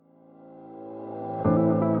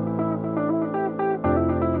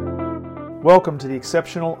Welcome to the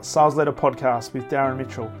Exceptional Sales Leader Podcast with Darren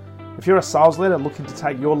Mitchell. If you're a sales leader looking to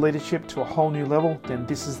take your leadership to a whole new level, then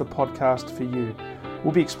this is the podcast for you.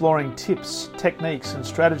 We'll be exploring tips, techniques, and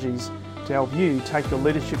strategies to help you take your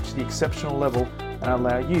leadership to the exceptional level and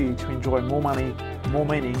allow you to enjoy more money, more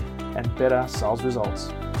meaning, and better sales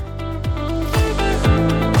results.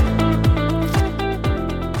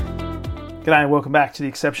 G'day and welcome back to the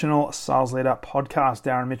Exceptional Sales Leader Podcast.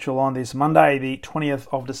 Darren Mitchell on this Monday, the 20th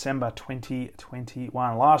of December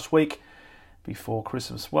 2021. Last week before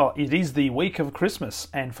Christmas. Well, it is the week of Christmas,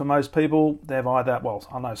 and for most people, they've either,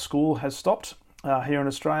 I know school has stopped here in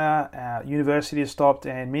Australia, university has stopped,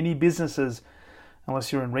 and many businesses,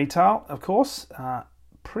 unless you're in retail, of course,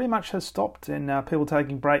 pretty much has stopped, and people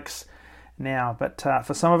taking breaks now. But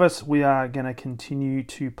for some of us, we are going to continue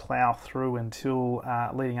to plow through until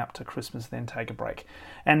leading up to Christmas, then take a break.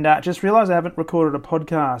 And just realised I haven't recorded a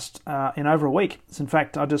podcast in over a week. So in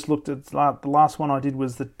fact, I just looked at the last one I did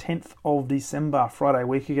was the 10th of December, Friday, a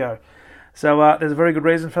week ago. So there's a very good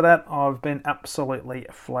reason for that. I've been absolutely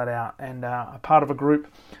flat out, and a part of a group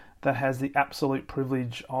that has the absolute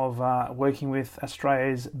privilege of working with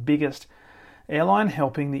Australia's biggest airline,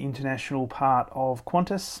 helping the international part of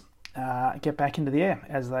Qantas get back into the air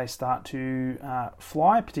as they start to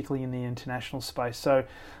fly, particularly in the international space. So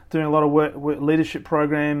doing a lot of work leadership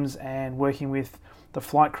programs and working with the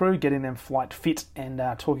flight crew, getting them flight fit, and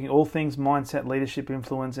talking all things mindset, leadership,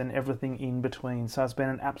 influence, and everything in between. So it's been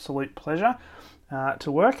an absolute pleasure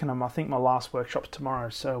to work, and I think my last workshop's tomorrow.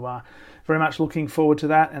 So very much looking forward to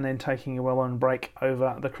that, and then taking a well-earned break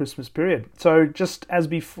over the Christmas period. So just as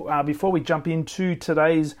before we jump into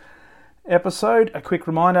today's episode, a quick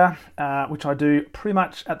reminder, which I do pretty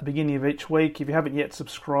much at the beginning of each week. If you haven't yet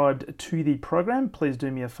subscribed to the program, please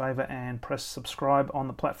do me a favor and press subscribe on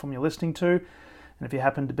the platform you're listening to. And if you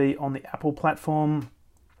happen to be on the Apple platform,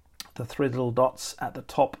 the three little dots at the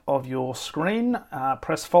top of your screen,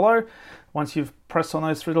 press follow. Once you've pressed on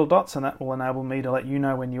those three little dots, and that will enable me to let you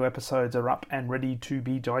know when new episodes are up and ready to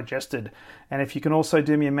be digested. And if you can also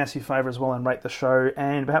do me a massive favor as well and rate the show,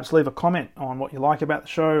 and perhaps leave a comment on what you like about the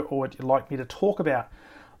show or what you'd like me to talk about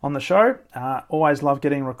on the show. Always love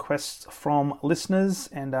getting requests from listeners,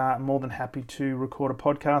 and more than happy to record a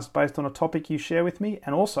podcast based on a topic you share with me,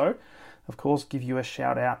 and also, of course, give you a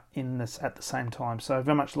shout out in this at the same time. So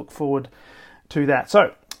very much look forward to that.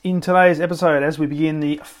 So in today's episode, as we begin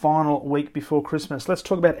the final week before Christmas, let's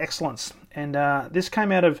talk about excellence. And this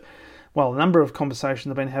came out of, a number of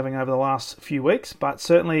conversations I've been having over the last few weeks, but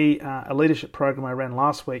certainly a leadership program I ran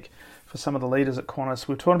last week for some of the leaders at Qantas.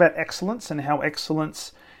 We're talking about excellence and how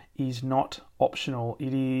excellence is not optional.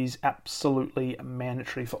 It is absolutely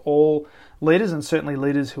mandatory for all leaders, and certainly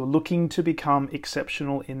leaders who are looking to become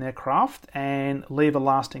exceptional in their craft and leave a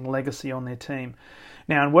lasting legacy on their team.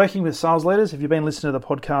 Now, in working with sales leaders, if you've been listening to the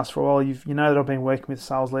podcast for a while, you know that I've been working with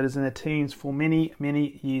sales leaders and their teams for many,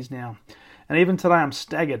 many years now. And even today, I'm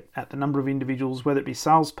staggered at the number of individuals, whether it be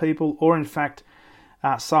salespeople or, in fact,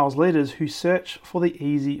 sales leaders who search for the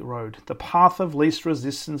easy road, the path of least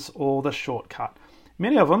resistance, or the shortcut.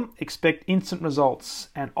 Many of them expect instant results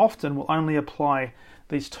and often will only apply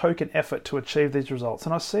these token effort to achieve these results.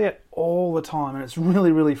 And I see it all the time, and it's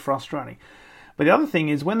really, really frustrating. But the other thing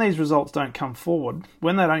is, when these results don't come forward,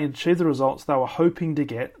 when they don't achieve the results they were hoping to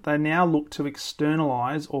get, they now look to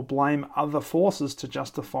externalize or blame other forces to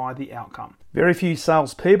justify the outcome. Very few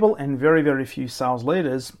salespeople and very, very few sales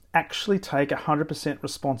leaders actually take 100%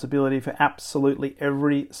 responsibility for absolutely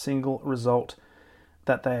every single result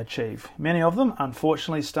that they achieve. Many of them,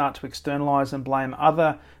 unfortunately, start to externalize and blame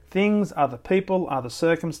other things, other people, other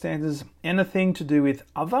circumstances, anything to do with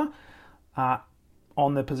other,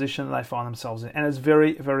 on the position that they find themselves in. And it's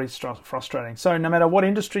very, very frustrating. So no matter what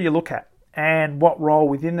industry you look at and what role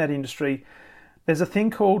within that industry, there's a thing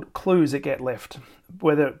called clues that get left,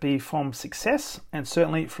 whether it be from success and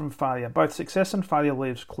certainly from failure. Both success and failure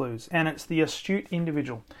leaves clues. And it's the astute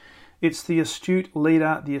individual. It's the astute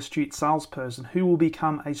leader, the astute salesperson who will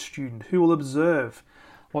become a student, who will observe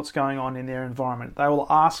what's going on in their environment. They will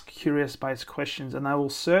ask curious-based questions, and they will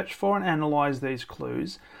search for and analyze these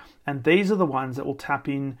clues. And these are the ones that will tap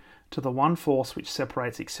in to the one force which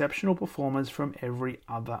separates exceptional performers from every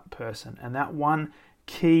other person. And that one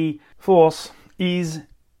key force is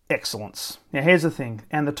excellence. Now here's the thing,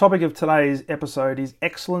 and the topic of today's episode is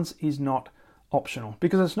excellence is not optional,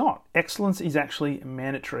 because it's not. Excellence is actually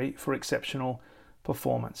mandatory for exceptional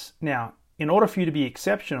performance. Now, in order for you to be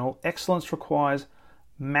exceptional, excellence requires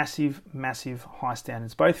massive, massive high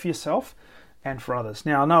standards, both for yourself and for others.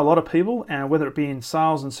 Now, I know a lot of people, whether it be in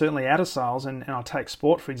sales and certainly out of sales, and I'll take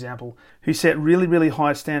sport for example, who set really, really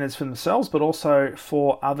high standards for themselves, but also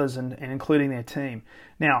for others and including their team.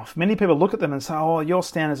 Now, many people look at them and say, oh, your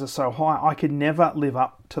standards are so high, I could never live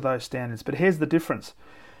up to those standards. But here's the difference.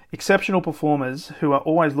 Exceptional performers who are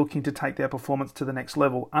always looking to take their performance to the next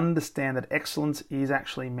level understand that excellence is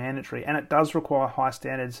actually mandatory, and it does require high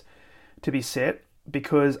standards to be set,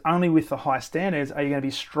 because only with the high standards are you going to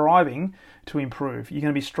be striving to improve. You're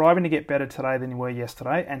going to be striving to get better today than you were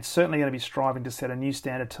yesterday, and certainly going to be striving to set a new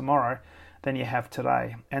standard tomorrow than you have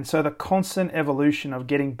today. And so the constant evolution of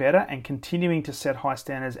getting better and continuing to set high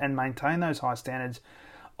standards and maintain those high standards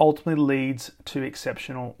ultimately leads to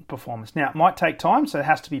exceptional performance. Now, it might take time, so there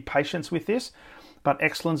has to be patience with this, but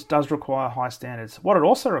excellence does require high standards. What it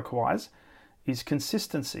also requires is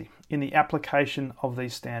consistency in the application of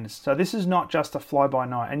these standards. So this is not just a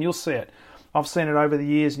fly-by-night, and you'll see it. I've seen it over the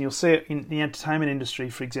years, and you'll see it in the entertainment industry,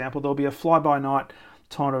 for example. There'll be a fly-by-night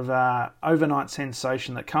kind of overnight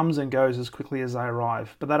sensation that comes and goes as quickly as they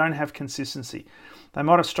arrive, but they don't have consistency. They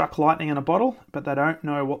might have struck lightning in a bottle, but they don't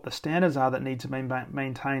know what the standards are that need to be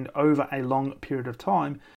maintained over a long period of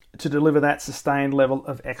time to deliver that sustained level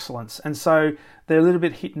of excellence. And so they're a little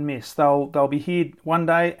bit hit and miss. They'll be here one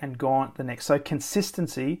day and gone the next. So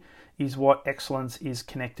consistency is what excellence is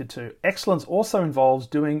connected to. Excellence also involves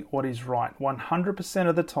doing what is right 100%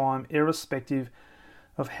 of the time, irrespective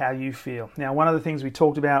of how you feel. Now, one of the things we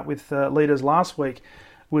talked about with leaders last week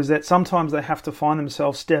was that sometimes they have to find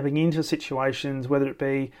themselves stepping into situations, whether it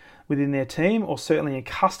be within their team or certainly in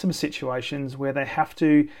customer situations, where they have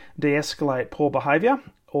to de-escalate poor behavior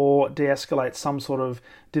or de-escalate some sort of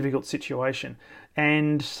difficult situation.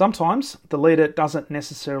 And sometimes the leader doesn't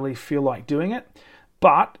necessarily feel like doing it,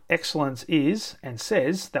 but excellence is and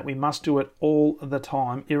says that we must do it all the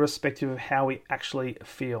time, irrespective of how we actually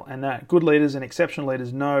feel. And that good leaders and exceptional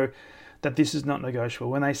leaders know that this is not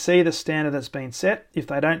negotiable. When they see the standard that's been set, if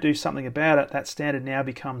they don't do something about it, that standard now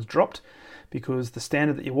becomes dropped, because the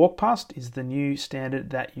standard that you walk past is the new standard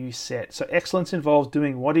that you set. So excellence involves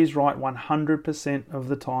doing what is right 100% of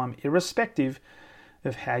the time, irrespective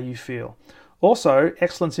of how you feel. Also,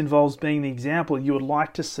 excellence involves being the example you would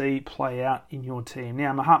like to see play out in your team.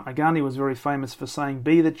 Now, Mahatma Gandhi was very famous for saying,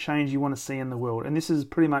 be the change you want to see in the world. And this is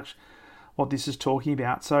pretty much what this is talking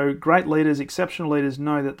about. So great leaders, exceptional leaders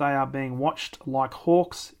know that they are being watched like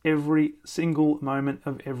hawks every single moment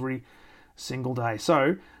of every single day.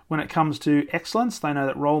 So when it comes to excellence, they know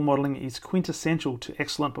that role modeling is quintessential to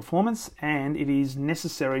excellent performance, and it is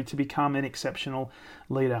necessary to become an exceptional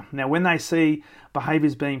leader. Now, when they see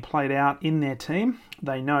behaviors being played out in their team,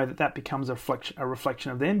 they know that that becomes a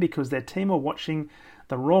reflection of them, because their team are watching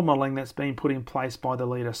the role modeling that's been put in place by the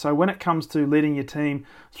leader. So when it comes to leading your team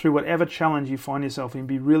through whatever challenge you find yourself in,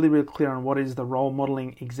 be really, really clear on what is the role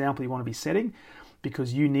modeling example you want to be setting,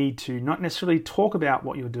 because you need to not necessarily talk about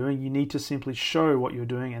what you're doing, you need to simply show what you're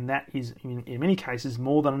doing, and that is, in many cases,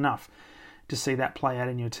 more than enough to see that play out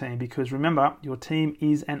in your team. Because remember, your team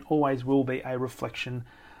is and always will be a reflection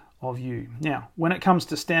of you. Now, when it comes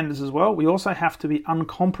to standards as well, we also have to be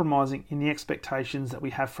uncompromising in the expectations that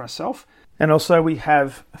we have for ourselves and also we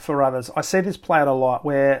have for others. I see this play out a lot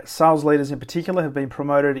where sales leaders in particular have been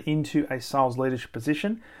promoted into a sales leadership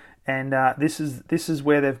position. And this is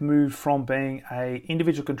where they've moved from being an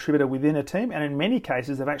individual contributor within a team, and in many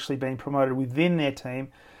cases they've actually been promoted within their team,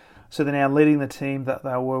 so they're now leading the team that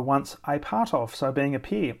they were once a part of, so being a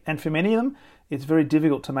peer. And for many of them, it's very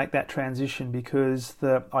difficult to make that transition, because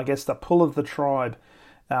the pull of the tribe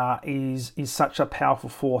is such a powerful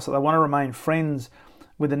force that they want to remain friends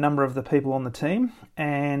with a number of the people on the team.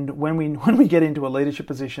 And when we get into a leadership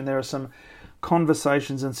position, there are some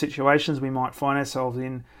conversations and situations we might find ourselves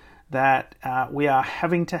in that we are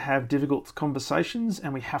having to have difficult conversations,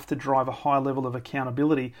 and we have to drive a high level of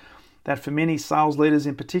accountability. That for many sales leaders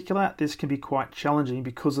in particular, this can be quite challenging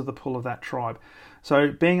because of the pull of that tribe.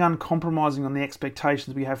 So being uncompromising on the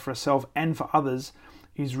expectations we have for ourselves and for others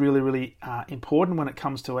is really, really important when it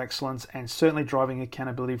comes to excellence, and certainly driving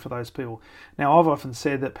accountability for those people. Now, I've often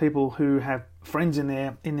said that people who have friends in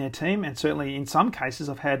their team, and certainly in some cases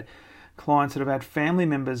I've had clients that have had family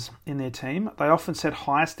members in their team, they often set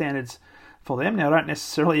higher standards for them. Now, I don't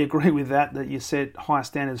necessarily agree with that you set higher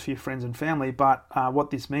standards for your friends and family, but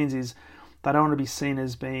what this means is they don't want to be seen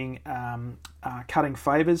as being cutting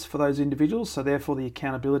favours for those individuals, so therefore the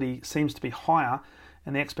accountability seems to be higher,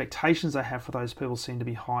 and the expectations they have for those people seem to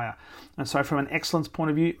be higher. And so from an excellence point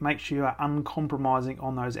of view, make sure you are uncompromising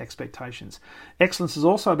on those expectations. Excellence is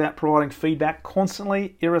also about providing feedback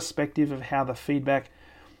constantly, irrespective of how the feedback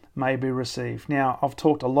may be received. Now, I've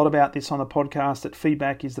talked a lot about this on the podcast, that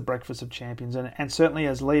feedback is the breakfast of champions. And certainly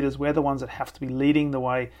as leaders, we're the ones that have to be leading the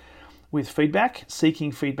way with feedback,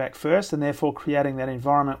 seeking feedback first, and therefore creating that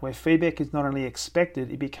environment where feedback is not only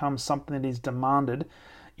expected, it becomes something that is demanded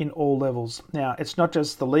in all levels. Now, it's not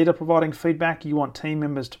just the leader providing feedback. You want team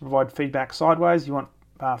members to provide feedback sideways. You want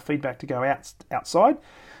feedback to go outside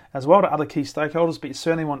as well to other key stakeholders, but you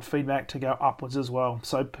certainly want feedback to go upwards as well.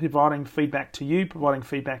 So providing feedback to you, providing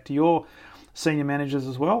feedback to your senior managers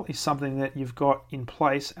as well is something that you've got in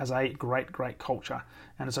place as a great culture.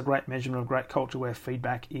 And it's a great measurement of great culture where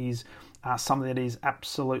feedback is something that is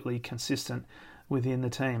absolutely consistent within the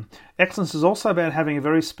team. Excellence is also about having a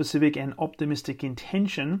very specific and optimistic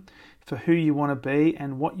intention for who you want to be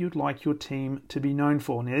and what you'd like your team to be known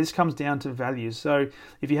for. Now, this comes down to values. So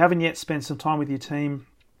if you haven't yet spent some time with your team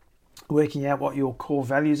working out what your core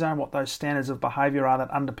values are and what those standards of behavior are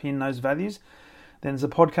that underpin those values, then there's a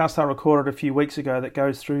podcast I recorded a few weeks ago that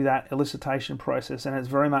goes through that elicitation process, and it's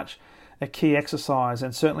very much a key exercise.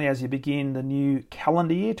 And certainly as you begin the new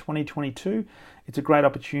calendar year, 2022, it's a great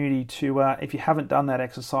opportunity to, if you haven't done that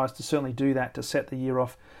exercise, to certainly do that, to set the year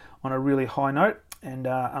off on a really high note and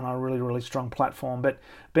on a really strong platform. But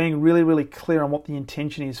being really clear on what the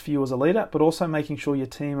intention is for you as a leader, but also making sure your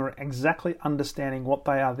team are exactly understanding what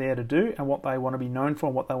they are there to do and what they want to be known for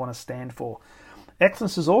and what they want to stand for.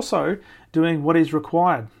 Excellence is also doing what is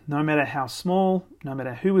required, no matter how small, no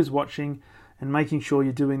matter who is watching, and making sure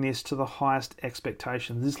you're doing this to the highest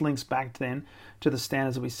expectations. This links back then to the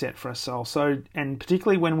standards that we set for ourselves. So, and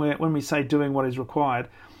particularly when we say doing what is required,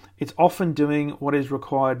 it's often doing what is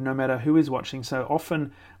required no matter who is watching. So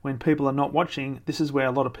often when people are not watching, this is where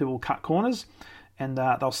a lot of people cut corners, and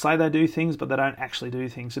they'll say they do things, but they don't actually do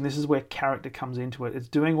things. And this is where character comes into it. It's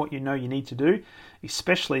doing what you know you need to do,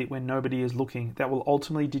 especially when nobody is looking. That will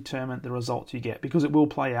ultimately determine the results you get, because it will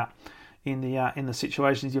play out in the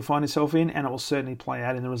situations you find yourself in, and it will certainly play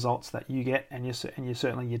out in the results that you get and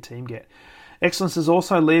certainly your team get. Excellence is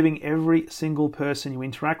also leaving every single person you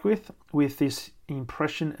interact with this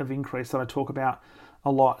impression of increase that I talk about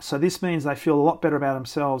a lot. So this means they feel a lot better about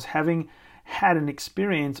themselves having had an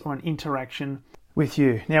experience or an interaction with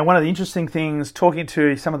you. Now, one of the interesting things, talking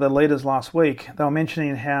to some of the leaders last week, they were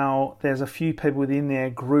mentioning how there's a few people within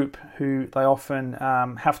their group who they often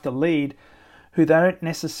have to lead who they don't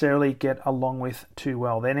necessarily get along with too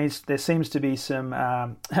well. There seems to be some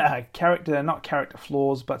not character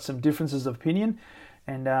flaws, but some differences of opinion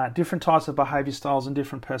and different types of behaviour styles and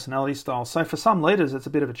different personality styles. So for some leaders, it's a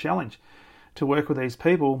bit of a challenge to work with these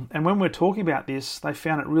people. And when we're talking about this, they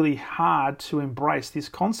found it really hard to embrace this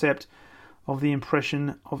concept of the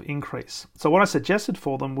impression of increase. So what I suggested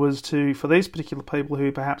for them was for these particular people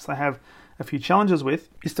who perhaps they have a few challenges with,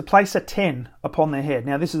 is to place a 10 upon their head.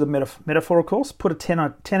 Now, this is a metaphor, of course. Put a 10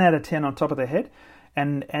 out of 10 on top of their head,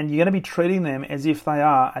 and you're going to be treating them as if they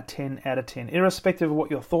are a 10 out of 10. Irrespective of what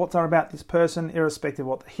your thoughts are about this person, irrespective of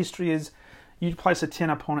what the history is, you place a 10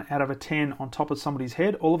 out of a 10 on top of somebody's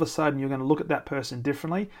head, all of a sudden you're going to look at that person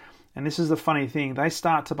differently. And this is the funny thing, they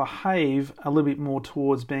start to behave a little bit more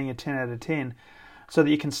towards being a 10 out of 10, so that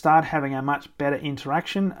you can start having a much better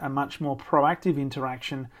interaction, a much more proactive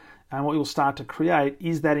interaction. And what you'll start to create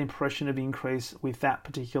is that impression of increase with that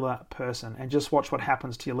particular person. And just watch what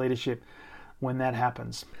happens to your leadership when that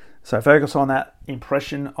happens. So focus on that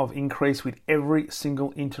impression of increase with every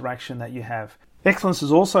single interaction that you have. Excellence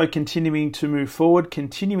is also continuing to move forward,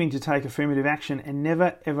 continuing to take affirmative action, and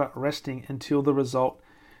never ever resting until the result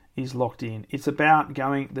is locked in. It's about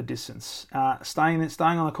going the distance, staying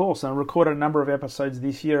on the course. And I recorded a number of episodes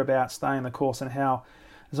this year about staying the course and how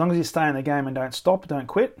as long as you stay in the game and don't stop, don't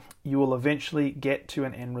quit, you will eventually get to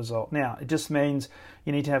an end result. Now, it just means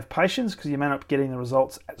you need to have patience because you may not be getting the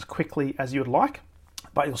results as quickly as you would like,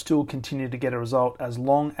 but you'll still continue to get a result as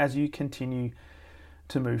long as you continue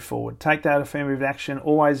to move forward. Take that affirmative action,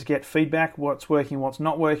 always get feedback, what's working, what's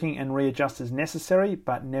not working, and readjust as necessary,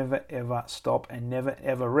 but never ever stop and never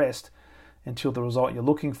ever rest until the result you're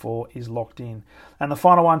looking for is locked in. And the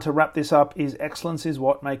final one to wrap this up is excellence is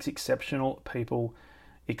what makes exceptional people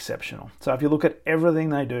exceptional. So if you look at everything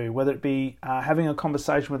they do, whether it be having a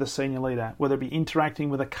conversation with a senior leader, whether it be interacting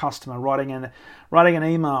with a customer, writing an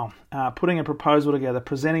email, putting a proposal together,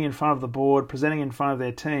 presenting in front of the board, presenting in front of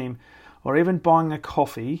their team, or even buying a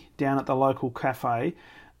coffee down at the local cafe,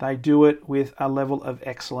 they do it with a level of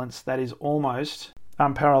excellence that is almost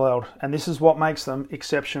unparalleled. And this is what makes them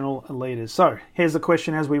exceptional leaders. So here's the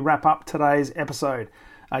question as we wrap up today's episode.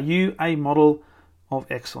 Are you a model of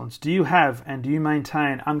excellence? Do you have and do you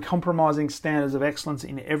maintain uncompromising standards of excellence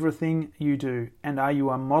in everything you do? And are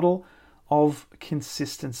you a model of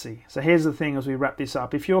consistency. So here's the thing as we wrap this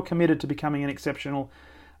up. If you're committed to becoming an exceptional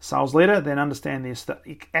sales leader, then understand this, that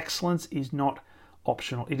excellence is not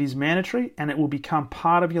optional. It is mandatory, and it will become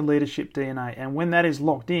part of your leadership DNA. And when that is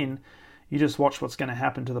locked in, you just watch what's going to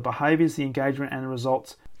happen to the behaviors, the engagement, and the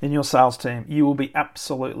results in your sales team. You will be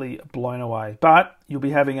absolutely blown away. But you'll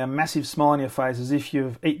be having a massive smile on your face as if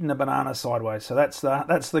you've eaten a banana sideways. So that's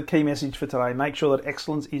the key message for today. Make sure that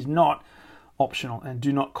excellence is not optional, and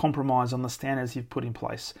do not compromise on the standards you've put in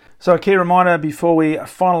place. So a key reminder before we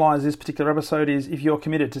finalize this particular episode is, if you're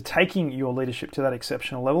committed to taking your leadership to that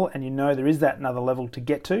exceptional level, and you know there is that another level to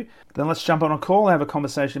get to, then let's jump on a call and have a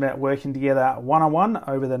conversation about working together one-on-one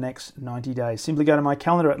over the next 90 days. Simply go to my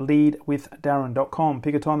calendar at leadwithdarren.com.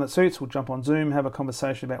 Pick a time that suits. We'll jump on Zoom, have a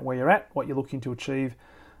conversation about where you're at, what you're looking to achieve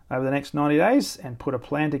over the next 90 days, and put a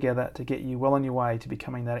plan together to get you well on your way to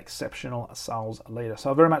becoming that exceptional sales leader.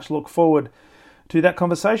 So I very much look forward to that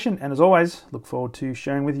conversation, and as always, look forward to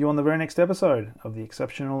sharing with you on the very next episode of the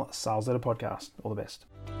Exceptional Sales Leader Podcast. All the best.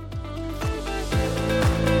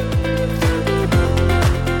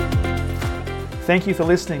 Thank you for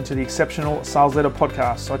listening to the Exceptional Sales Leader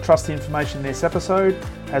Podcast. I trust the information in this episode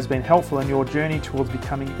has been helpful in your journey towards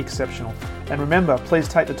becoming exceptional. And remember, please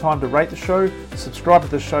take the time to rate the show, subscribe to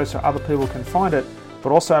the show so other people can find it,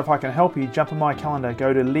 but also if I can help you, jump on my calendar,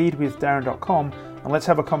 go to leadwithdarren.com, and let's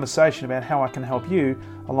have a conversation about how I can help you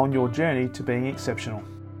along your journey to being exceptional.